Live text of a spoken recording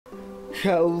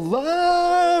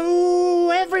Hello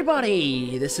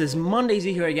everybody! This is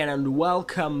Mondaysy here again and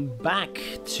welcome back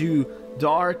to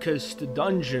Darkest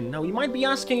Dungeon. Now you might be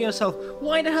asking yourself,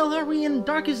 why the hell are we in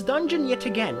Darkest Dungeon yet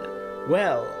again?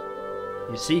 Well,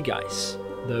 you see guys,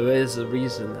 there is a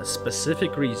reason, a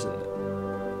specific reason.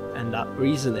 And that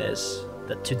reason is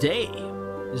that today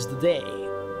is the day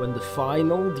when the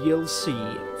final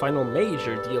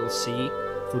major DLC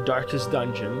for Darkest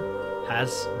Dungeon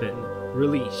has been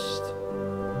released.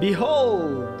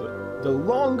 Behold, the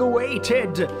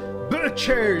long-awaited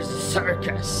Butcher's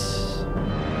Circus!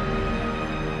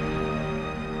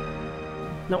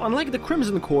 Now, unlike the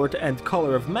Crimson Court and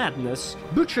Color of Madness,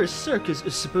 Butcher's Circus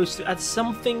is supposed to add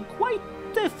something quite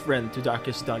different to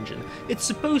Darkest Dungeon. It's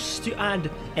supposed to add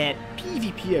a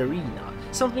PvP arena,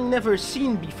 something never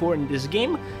seen before in this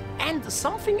game, and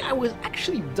something I was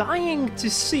actually dying to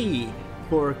see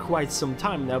for quite some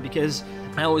time now, because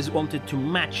I always wanted to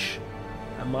match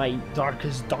my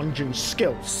Darkest Dungeon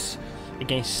skills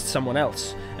against someone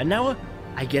else, and now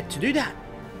I get to do that.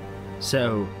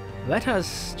 So let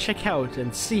us check out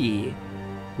and see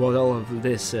what all of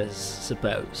this is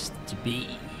supposed to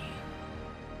be.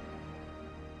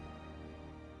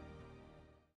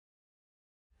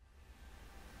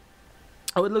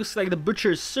 Oh, it looks like the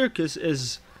Butcher's Circus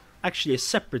is actually a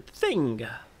separate thing.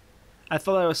 I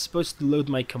thought I was supposed to load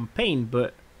my campaign,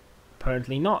 but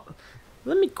apparently not.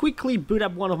 Let me quickly boot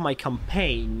up one of my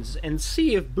campaigns and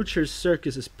see if Butcher's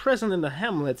Circus is present in the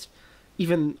hamlet,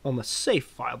 even on a save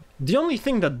file. The only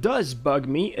thing that does bug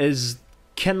me is,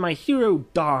 can my hero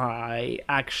die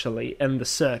actually in the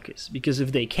circus? Because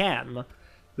if they can,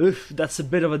 that's a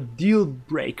bit of a deal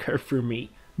breaker for me.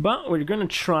 But we're gonna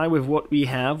try with what we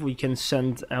have. We can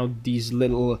send out these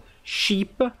little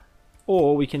sheep,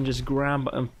 or we can just grab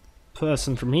a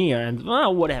person from here and,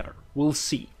 well, whatever, we'll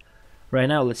see. Right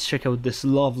now, let's check out this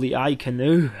lovely icon.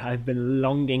 Oh, I've been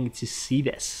longing to see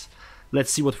this.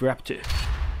 Let's see what we're up to.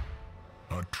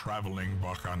 A traveling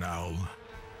bacchanal.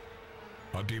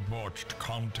 A debauched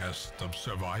contest of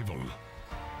survival.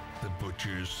 The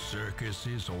Butcher's Circus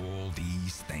is all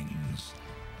these things.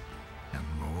 And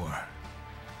more.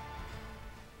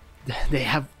 They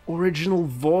have original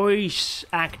voice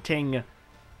acting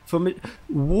from it.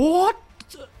 What?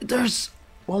 There's...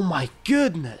 oh my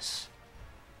goodness.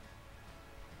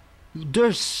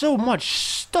 There's so much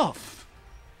stuff.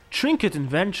 Trinket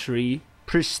inventory,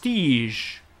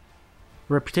 prestige,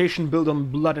 reputation built on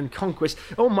blood and conquest.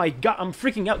 Oh my god, I'm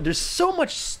freaking out. There's so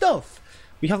much stuff.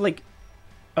 We have like,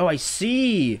 oh, I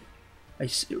see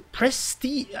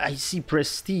prestige. I see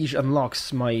prestige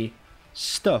unlocks my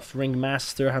stuff.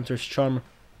 Ringmaster, Hunter's Charm,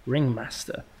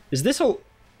 Ringmaster. Is this all?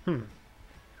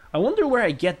 I wonder where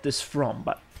I get this from,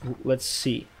 but let's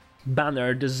see.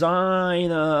 Banner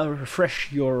design,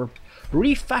 refashion your...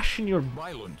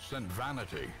 Violence and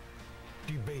vanity.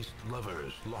 Debased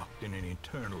lovers locked in an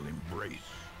eternal embrace.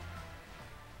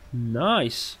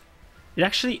 Nice. It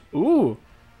actually... ooh.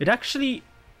 It actually...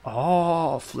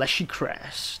 oh, fleshy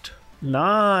crest.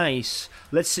 Nice.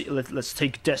 Let's see. Let's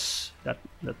take this. That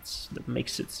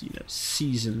makes it, you know,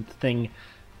 seasoned thing.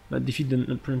 Defeat the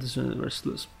apprentice and the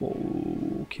restless.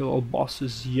 Oh, kill all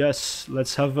bosses. Yes.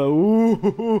 Let's have a...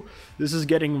 ooh, this is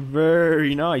getting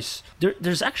very nice.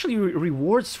 There's actually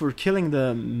rewards for killing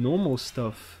the normal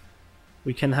stuff.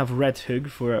 We can have Red Hook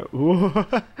for a... ooh,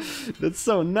 that's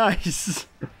so nice.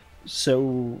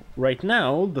 So right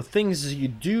now, the things you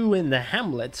do in the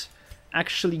hamlet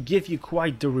actually give you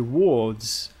quite the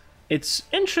rewards. It's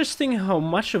interesting how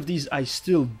much of these I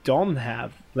still don't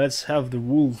have. Let's have the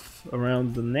wolf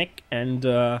around the neck, and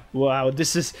wow,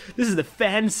 this is the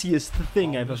fanciest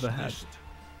thing I've ever had.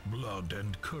 Blood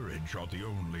and courage are the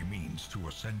only means to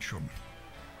ascension.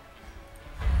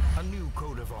 A new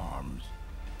coat of arms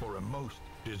for a most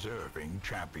deserving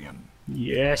champion.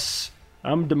 Yes,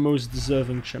 I'm the most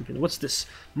deserving champion. What's this?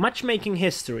 Matchmaking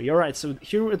history. Alright, so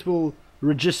here it will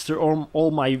register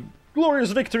all my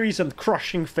glorious victories and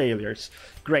crushing failures.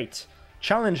 Great.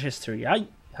 Challenge history. I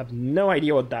have no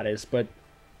idea what that is, but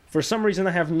for some reason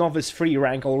I have novice free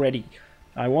rank already.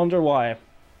 I wonder why.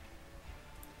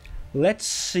 Let's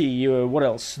see, what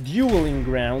else? Dueling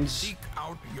grounds. Seek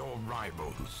out your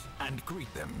rivals and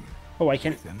greet them. Oh, I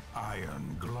can... with an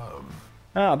iron glove.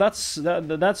 Ah, that's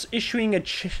issuing a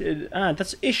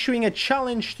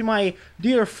challenge to my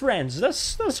dear friends.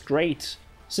 That's great.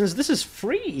 Since this is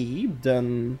free,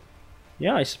 then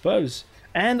yeah, I suppose.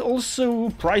 And also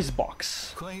prize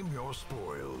box. Claim your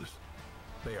spoils.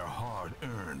 They are hard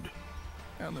earned,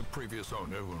 and the previous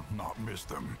owner will not miss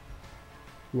them.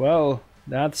 Well,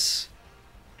 that's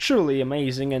truly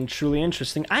amazing and truly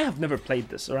interesting. I have never played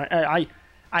this, alright?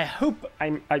 I hope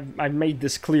I made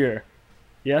this clear.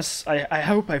 Yes, I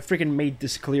hope I freaking made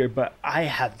this clear, but I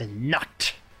have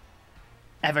not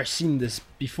ever seen this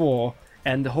before,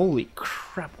 and holy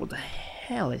crap, what the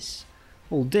hell is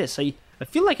all this? I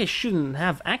feel like I shouldn't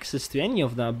have access to any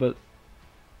of that, but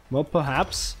well,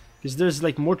 perhaps, because there's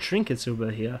like more trinkets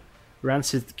over here.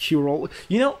 Rancid cure all.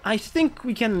 You know, I think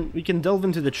we can delve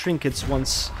into the trinkets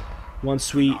once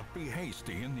we. Not be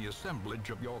hasty in the assemblage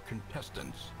of your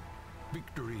contestants.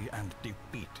 Victory and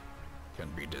defeat can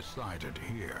be decided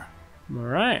here. All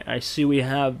right, I see we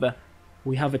have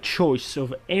a choice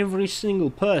of every single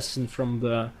person from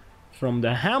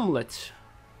the hamlet,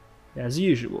 as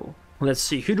usual. Let's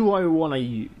see, who do I want to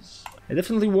use? I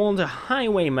definitely want a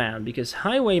highwayman, because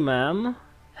highwayman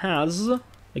has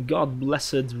a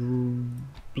god-blessed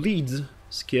bleed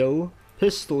skill,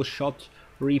 pistol shot,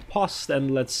 riposte,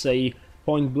 and let's say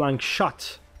point-blank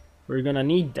shot. We're gonna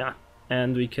need that,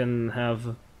 and we can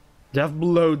have death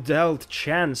blow dealt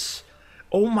chance.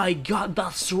 Oh my god,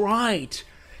 that's right!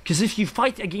 Because if you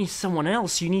fight against someone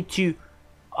else, you need to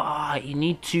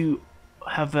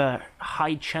have a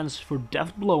high chance for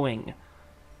death blowing.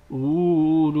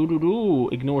 Ooh,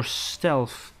 ignore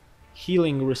stealth,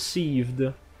 healing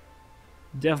received,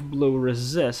 death blow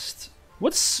resist.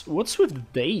 What's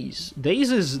with daze?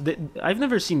 Daze is I've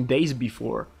never seen daze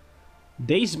before.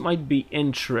 Daze might be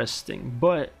interesting,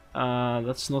 but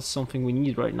that's not something we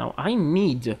need right now. I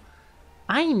need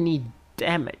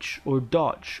damage or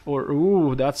dodge or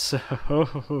ooh, that's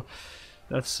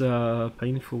that's a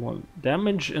painful one.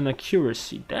 Damage and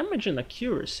accuracy. Damage and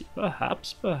accuracy.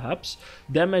 Perhaps.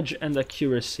 Damage and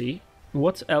accuracy.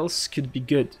 What else could be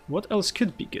good? What else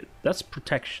could be good? That's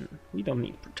protection. We don't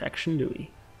need protection, do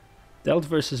we? Dealt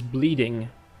versus bleeding.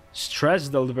 Stress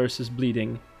dealt versus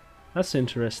bleeding. That's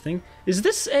interesting. Is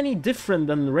this any different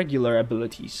than regular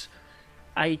abilities?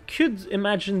 I could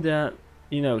imagine that,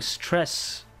 you know,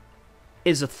 stress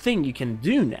is a thing you can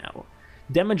do now.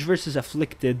 Damage versus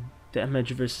afflicted.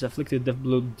 Damage versus afflicted, death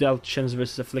blow dealt, chance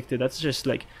versus afflicted. That's just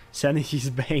like Sanity's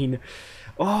Bane.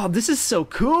 Oh, this is so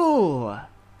cool!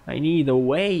 I need a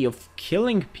way of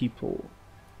killing people.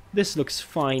 This looks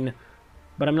fine,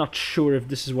 but I'm not sure if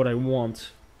this is what I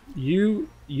want. You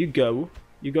go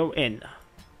in.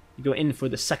 You go in for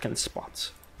the second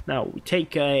spot. Now, we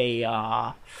take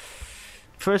a...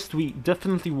 First, we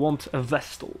definitely want a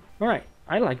Vestal. Alright,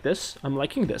 I like this. I'm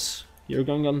liking this. You're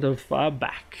going on the far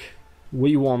back.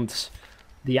 We want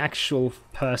the actual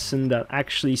person that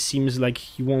actually seems like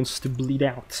he wants to bleed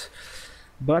out.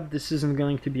 But this isn't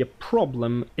going to be a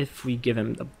problem if we give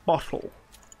him the bottle.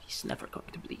 He's never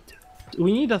going to bleed.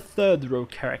 We need a third row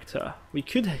character. We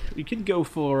could go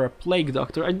for a Plague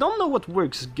Doctor. I don't know what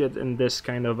works good in this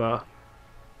kind of a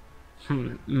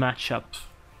matchup.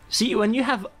 See, when you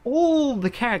have all the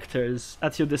characters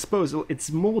at your disposal,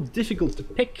 it's more difficult to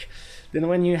pick than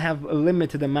when you have a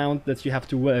limited amount that you have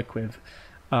to work with.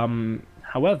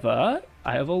 However,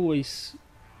 I have always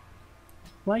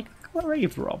liked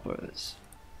grave robbers.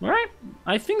 Alright,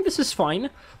 I think this is fine.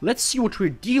 Let's see what we're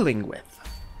dealing with.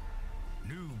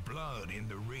 New blood in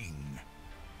the ring.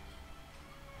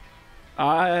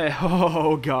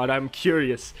 Oh god, I'm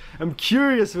curious. I'm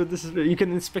curious what this is. You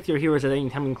can inspect your heroes at any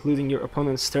time, including your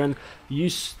opponent's turn.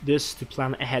 Use this to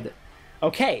plan ahead.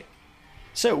 Okay,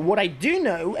 so what I do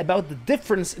know about the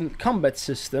difference in the combat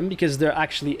system, because there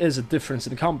actually is a difference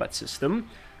in the combat system,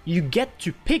 you get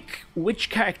to pick which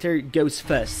character goes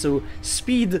first. So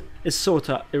speed is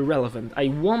sorta irrelevant. I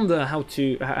wonder how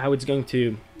it's going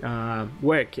to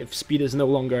work if speed is no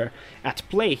longer at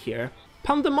play here.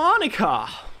 Pandemonica!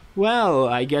 Well,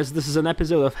 I guess this is an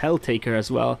episode of Helltaker as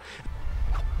well.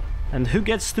 And who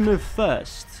gets to move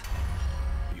first?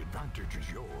 The advantage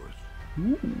is yours.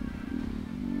 Ooh.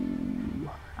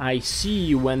 I see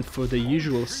you went for the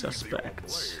usual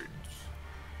suspects.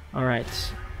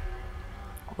 Alright.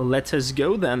 Let us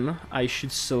go then. I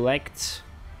should select...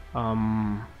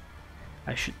 I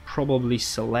should probably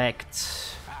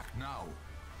select... Act now.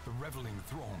 The reveling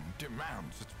throne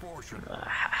demands its portion.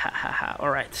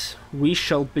 Alright, we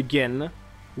shall begin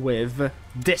with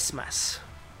Dismas.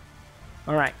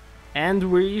 Alright,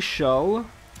 and we shall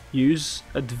use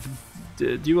a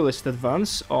duelist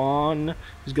advance on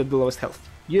who's got the lowest health.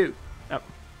 You. Oh.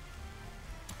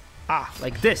 Ah,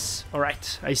 like this.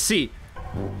 Alright, I see.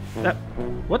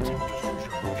 What?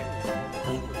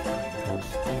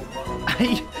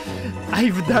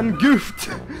 I've done goofed.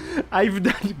 I've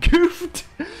done goofed.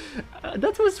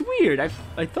 That was weird. I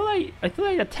thought I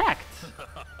attacked.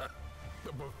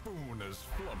 The buffoon is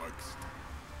flummoxed.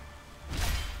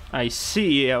 I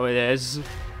see how it is.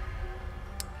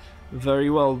 Very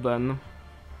well then.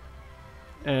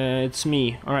 It's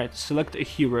me. Alright, select a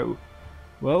hero.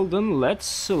 Well, then let's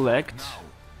select Now,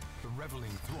 the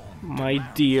reveling throng my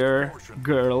demands dear portion.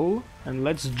 girl, and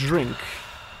let's drink.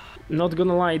 Not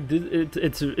gonna lie,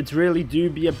 it really do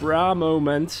be a bra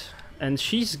moment, and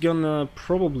she's gonna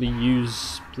probably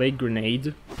use Plague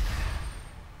Grenade.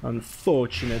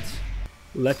 Unfortunate.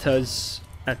 Let us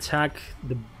attack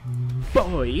the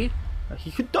boy.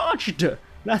 He dodged!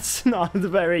 That's not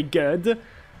very good.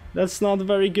 That's not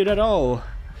very good at all.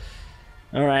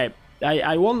 Alright,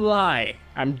 I won't lie.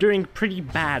 I'm doing pretty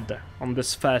bad on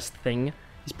this first thing.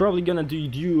 He's probably gonna do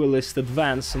Duelist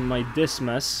Advance on my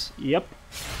Dismas. Yep.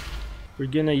 We're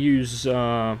gonna use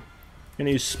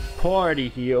Party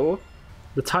Heal.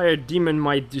 The Tired Demon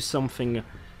might do something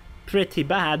pretty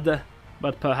bad,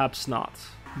 but perhaps not.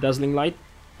 Dazzling Light.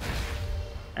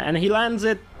 And he lands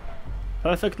it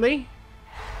perfectly.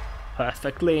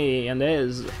 Perfectly, and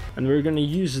is. And we're gonna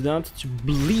use that to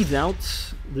bleed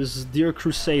out this dear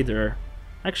Crusader.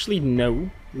 Actually, no,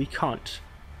 we can't.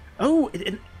 Oh,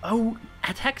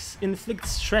 attacks inflict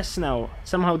stress now.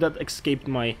 Somehow that escaped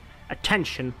my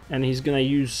attention. And he's gonna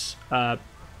use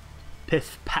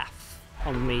Piff Path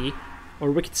on me. Or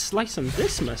Wicked Slice on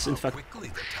Dismas, in fact. Quickly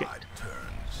the Shit. tide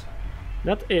turns.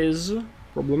 That is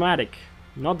problematic.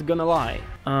 Not gonna lie.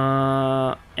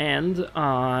 And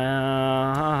I...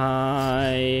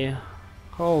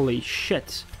 Holy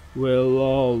shit. Will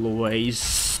always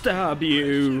stab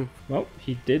you. Well,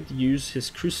 he did use his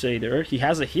Crusader. He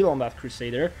has a heal on that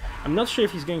Crusader. I'm not sure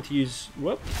if he's going to use...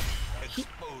 Whoop.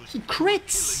 He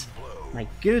crits! My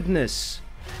goodness.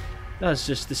 That's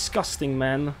just disgusting,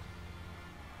 man.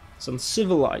 It's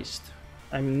uncivilized.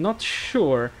 I'm not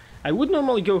sure. I would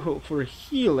normally go for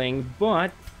healing,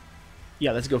 but...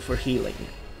 Yeah, let's go for healing.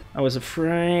 I was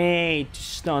afraid to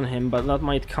stun him, but that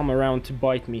might come around to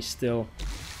bite me still.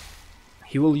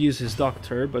 He will use his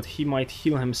doctor, but he might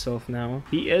heal himself now.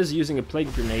 He is using a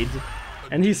Plague Grenade,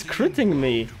 and he's critting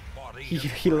me.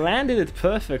 He landed it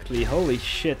perfectly. Holy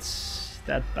shit,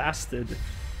 that bastard.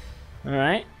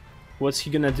 Alright, what's he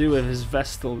gonna do with his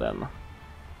Vestal then?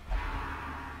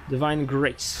 Divine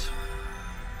Grace.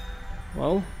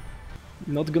 Well,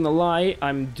 not gonna lie,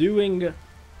 I'm doing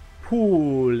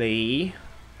poorly,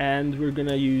 and we're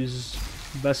gonna use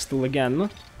Vestal again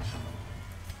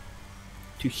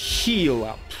to heal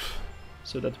up,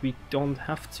 so that we don't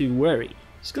have to worry.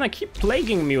 He's gonna keep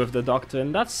plaguing me with the doctor,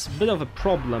 and that's a bit of a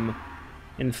problem,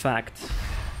 in fact.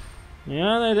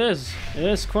 Yeah, it is. It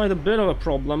is quite a bit of a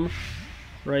problem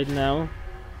right now.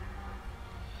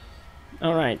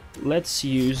 Alright, let's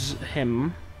use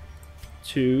him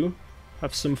to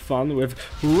have some fun with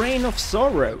Reign of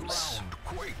Sorrows.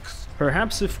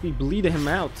 Perhaps if we bleed him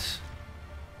out,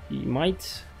 he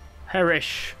might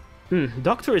perish.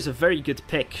 Doctor is a very good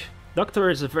pick. Doctor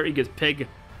is a very good pick.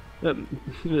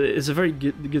 Is a very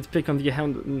good pick on the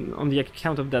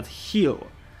account of that heal.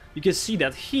 Because see,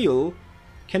 that heal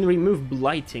can remove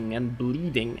blighting and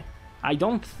bleeding. I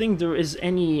don't think there is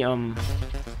any Oh,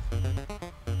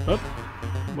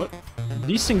 what?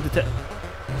 These things detect.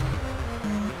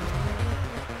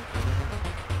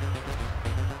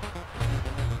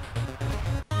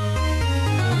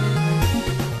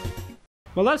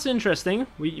 Well, that's interesting.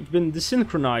 We've been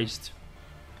desynchronized.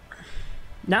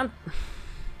 Now,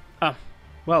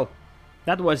 well,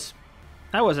 that was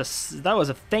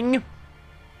a thing.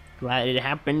 Glad it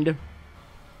happened.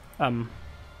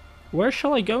 Where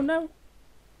shall I go now?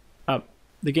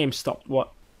 The game stopped.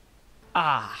 What?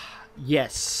 Ah,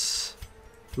 yes.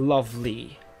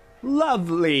 Lovely.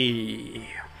 Lovely.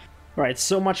 Right,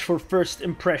 so much for first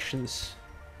impressions.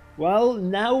 Well,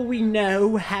 now we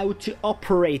know how to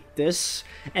operate this,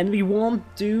 and we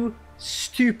won't do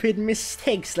stupid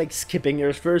mistakes like skipping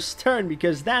your first turn,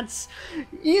 because that's,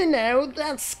 you know,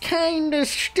 that's kinda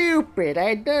stupid.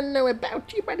 I don't know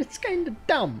about you, but it's kinda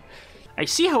dumb. I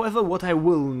see, however, what I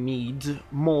will need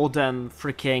more than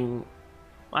freaking...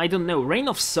 I don't know, Reign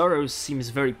of Sorrows seems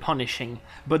very punishing,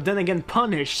 but then again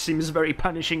Punish seems very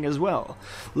punishing as well.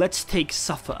 Let's take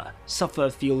Suffer. Suffer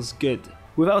feels good.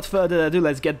 Without further ado,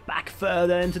 let's get back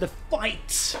further into the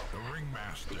fight! The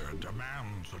ringmaster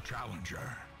demands a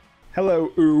challenger.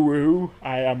 Hello, Uwu.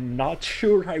 I am not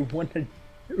sure I want to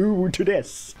Uwu to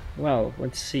this. Well,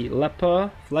 let's see. Leper,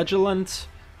 Flagellant,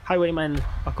 Highwayman,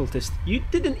 Occultist. You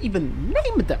didn't even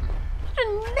name them! You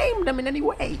didn't name them in any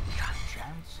way!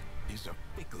 Chance is a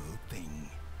fickle thing.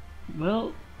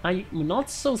 Well, I'm not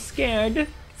so scared,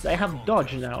 because I have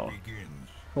Dodge now. Begins.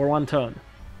 For one turn.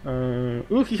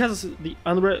 Ooh, he has the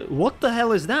what the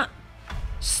hell is that?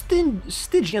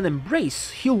 Stygian Embrace.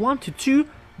 Heal 1 to 2,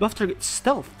 buff target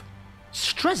stealth.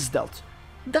 Stress dealt.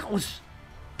 That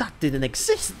That didn't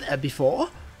exist there before.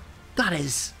 That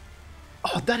is...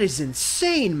 Oh, that is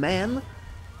insane, man.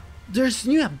 There's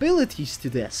new abilities to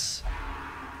this.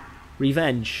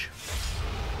 Revenge.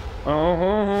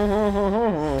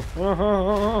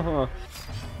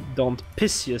 Don't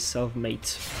piss yourself,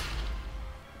 mate.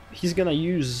 He's gonna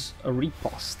use a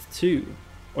riposte too.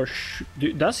 Or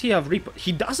does he have riposte?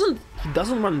 He doesn't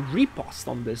run riposte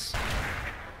on this.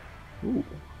 Ooh,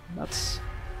 that's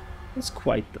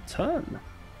quite the turn.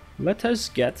 Let us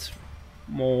get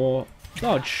more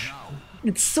dodge.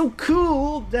 It's so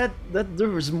cool that there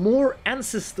was more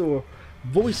ancestor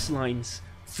voice lines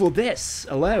for this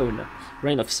alone.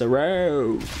 Reign of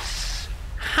Sorrows.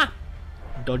 Ha!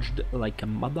 Dodged like a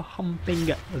mother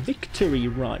humping victory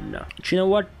run. But you know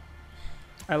what?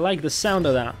 I like the sound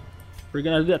of that. We're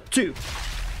gonna do that too.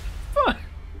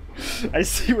 I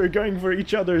see we're going for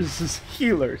each other's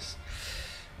healers.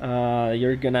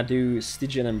 You're gonna do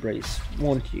Stygian Embrace,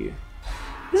 won't you?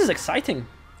 This is exciting.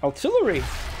 Artillery.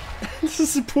 This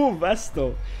is a poor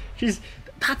Vestal.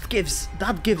 That gives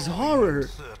horror.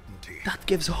 That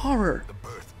gives horror.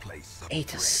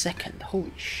 8 a second.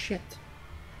 Holy shit.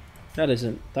 That is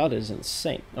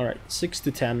insane. All right, 6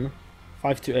 to 10,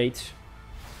 5 to 8,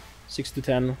 6 to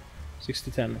 10, 6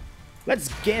 to 10. Let's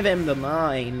give him the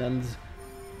 9 and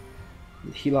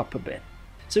heal up a bit.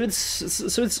 So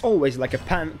it's always like a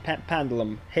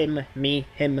pendulum. Him, me,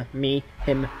 him, me,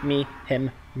 him, me,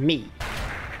 him, me.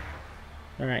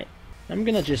 All right, I'm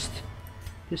gonna just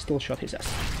pistol shot his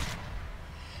ass.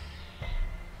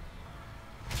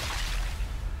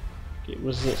 Okay,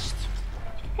 resist.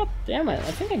 God damn it,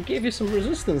 I think I gave you some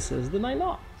resistances, did I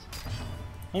not?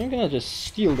 I'm gonna just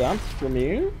steal that from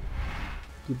you.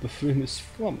 The buffoon is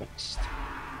flummoxed.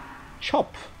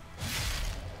 Chop!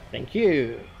 Thank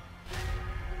you.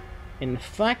 In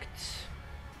fact,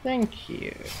 thank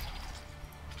you.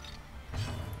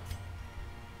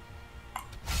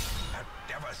 A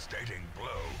devastating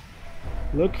blow.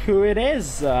 Look who it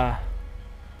is!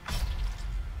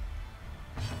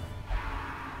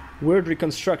 Word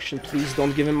reconstruction, please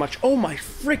don't give him much. Oh my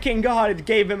freaking god, it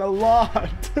gave him a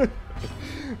lot!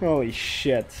 Holy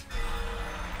shit.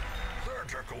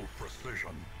 Surgical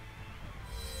precision.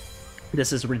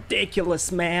 This is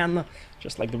ridiculous, man!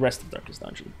 Just like the rest of Darkest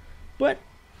Dungeon. But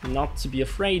not to be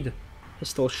afraid.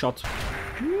 Pistol shot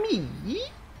me.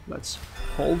 Let's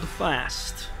hold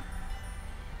fast.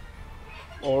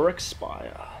 Or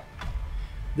expire.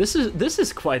 This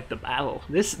is quite the battle.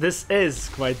 This is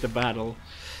quite the battle.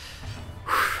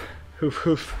 Hoof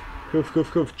hoof hoof hoof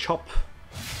hoof chop.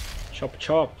 Chop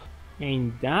chop.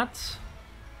 Ain't that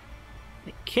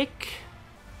a kick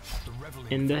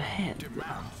in the head?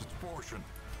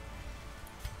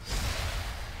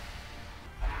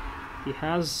 He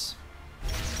has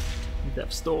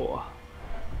Death's Door.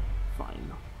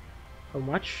 Fine. How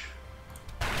much?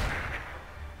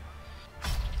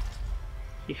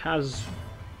 He has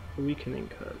Weakening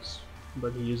Curse,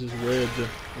 but he uses Word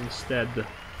instead.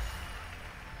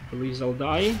 Believes I'll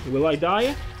die. Will I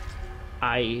die?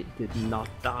 I did not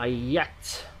die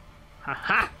yet.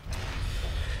 Haha!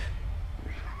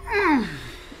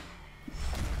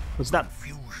 What's that?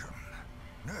 Fusion.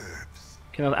 Nerves.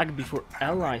 Cannot act before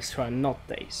allies who are not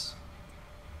days.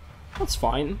 That's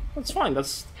fine. That's fine.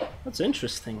 That's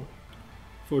interesting.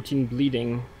 14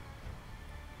 bleeding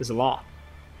is a lot.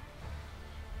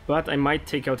 But I might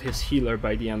take out his healer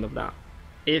by the end of that.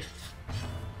 If...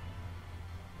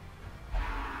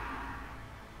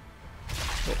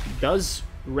 Well, he does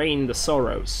rain the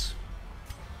sorrows.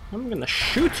 I'm gonna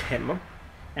shoot him,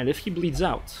 and if he bleeds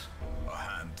out... A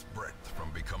hand's breadth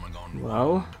from becoming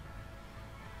Well...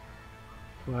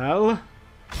 Well...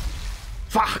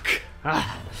 Fuck!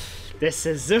 This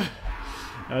is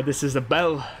a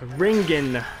bell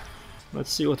ringing.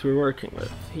 Let's see what we're working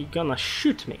with. He gonna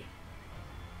shoot me.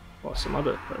 Or some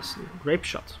other person. Grape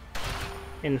shot.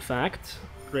 In fact,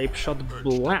 grape shot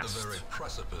blast. The very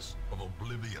precipice of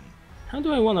oblivion. How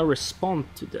do I want to respond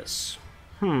to this?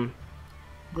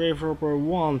 Grave Robber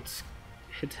won't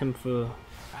hit him for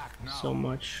so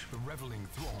much. The reveling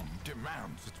throng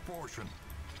demands its portion.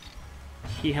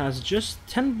 He has just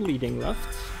 10 bleeding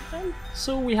left, and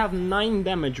so we have 9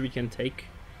 damage we can take,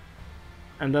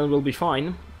 and then we'll be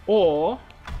fine. Or,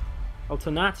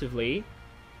 alternatively,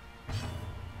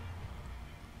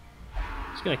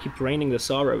 he's gonna keep raining the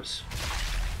sorrows.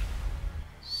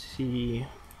 See,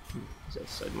 he's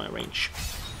outside my range.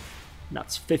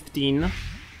 That's 15,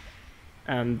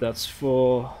 and that's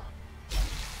for...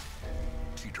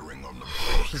 Teetering on the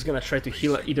He's gonna try to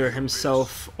heal either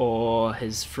himself or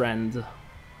his friend.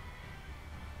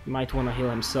 He might want to heal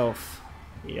himself.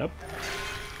 Yep.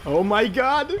 Oh my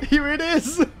god! Here it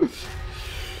is!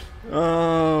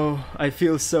 Oh, I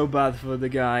feel so bad for the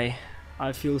guy.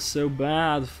 I feel so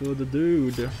bad for the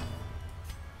dude.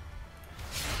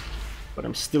 But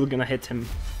I'm still gonna hit him.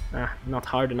 Not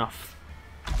hard enough.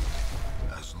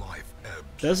 As life ebbs,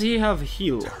 Does he have a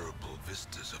heal? terrible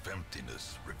vistas of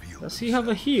emptiness reveal Does he have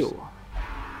a heal?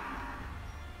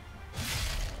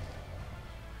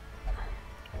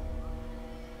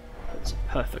 That's a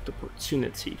perfect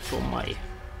opportunity for my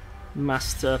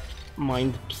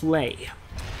mastermind play.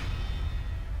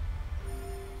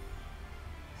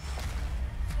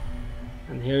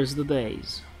 And here's the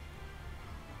days.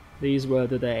 These were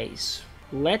the days.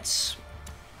 Let's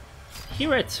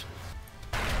hear it.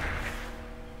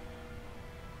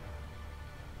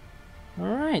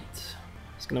 Alright.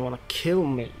 He's gonna wanna kill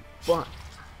me, but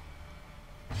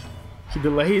he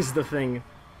delays the thing.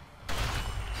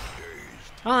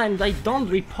 And I don't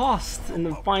riposte in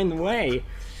a fine way.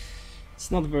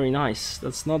 It's not very nice.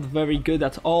 That's not very good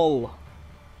at all.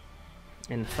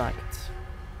 In fact.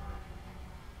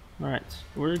 Alright,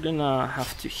 we're gonna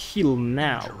have to heal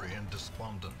now.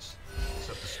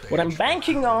 What I'm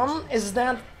banking on is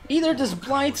that either this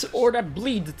blight or that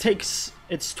bleed takes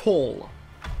its toll.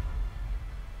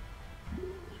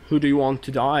 Who do you want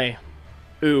to die?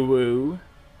 Ooh.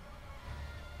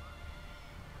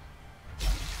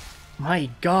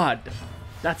 My god.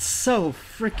 That's so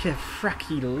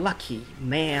fracky lucky,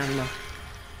 man.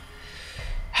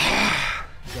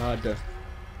 God.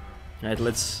 Alright,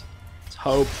 let's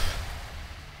hope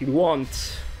he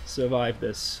won't survive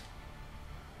this.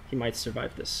 He might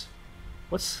survive this.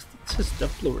 What's his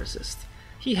death blow resist?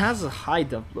 He has a high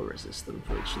death blow resist,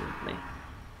 unfortunately.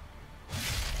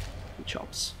 He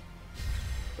chops.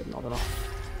 But not enough.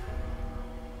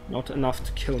 Not enough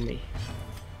to kill me.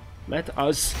 Let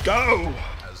us go!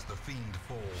 As the fiend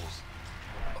falls,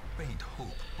 a faint hope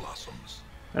blossoms.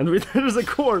 And there's a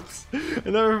corpse! I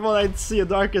never thought I'd see a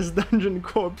Darkest Dungeon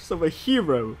corpse of a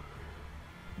hero.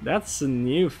 That's a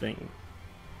new thing.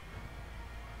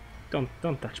 Don't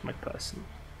touch my person.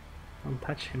 Don't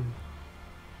touch him.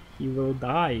 He will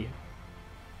die.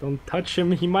 Don't touch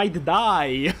him, he might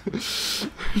die.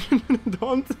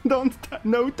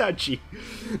 No touchy.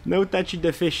 No touchy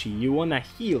the fishy. You wanna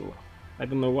heal. I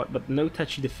don't know what, but no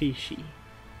touchy the fishy.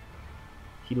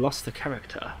 He lost the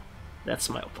character. That's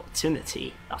my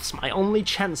opportunity. That's my only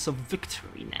chance of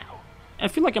victory now. I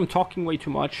feel like I'm talking way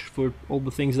too much for all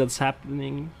the things that's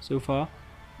happening so far.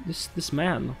 This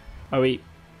man. Are we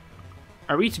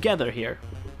together here?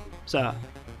 Sir,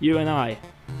 you and I.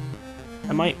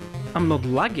 I'm not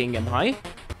lagging, am I?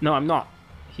 No, I'm not.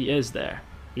 He is there.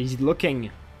 He's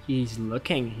looking. He's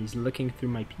looking through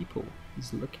my people.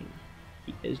 He's looking.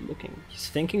 He is looking. He's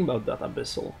thinking about that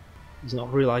abyssal. He's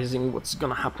not realizing what's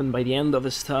gonna happen by the end of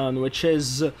his turn, which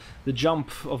is the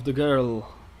jump of the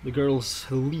girl. The girl's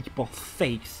leap of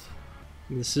faith.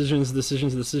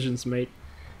 Decisions, mate.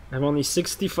 I have only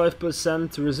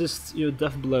 65% to resist your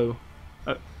death blow.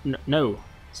 No,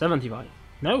 75.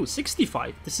 No,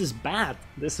 65. This is bad.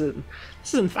 This is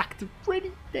in fact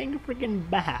pretty dang freaking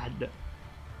bad.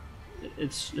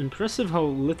 It's impressive how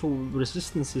little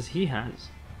resistances he has.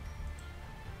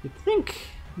 You'd think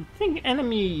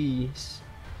enemies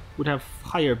would have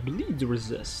higher bleed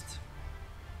resist.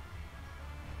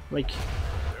 Like,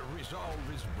 The resolve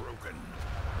is broken.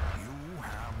 You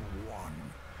have won.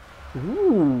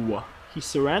 ooh, he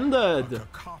surrendered. A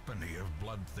cacophony of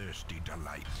bloodthirsty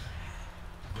delight.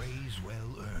 Praise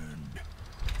well earned.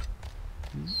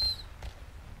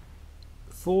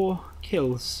 4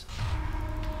 kills.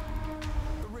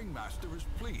 The ringmaster is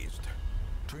pleased.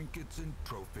 Trinkets and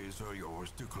trophies are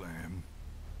yours to claim.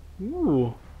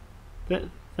 Ooh,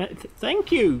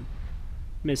 thank you,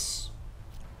 Miss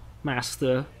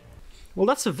Master. Well,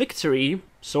 that's a victory,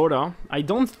 sorta. I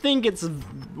don't think it's a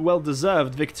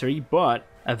well-deserved victory, but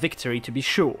a victory to be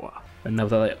sure. And now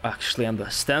that I actually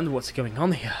understand what's going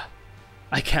on here,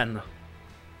 I can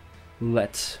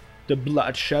let the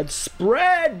bloodshed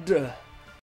spread!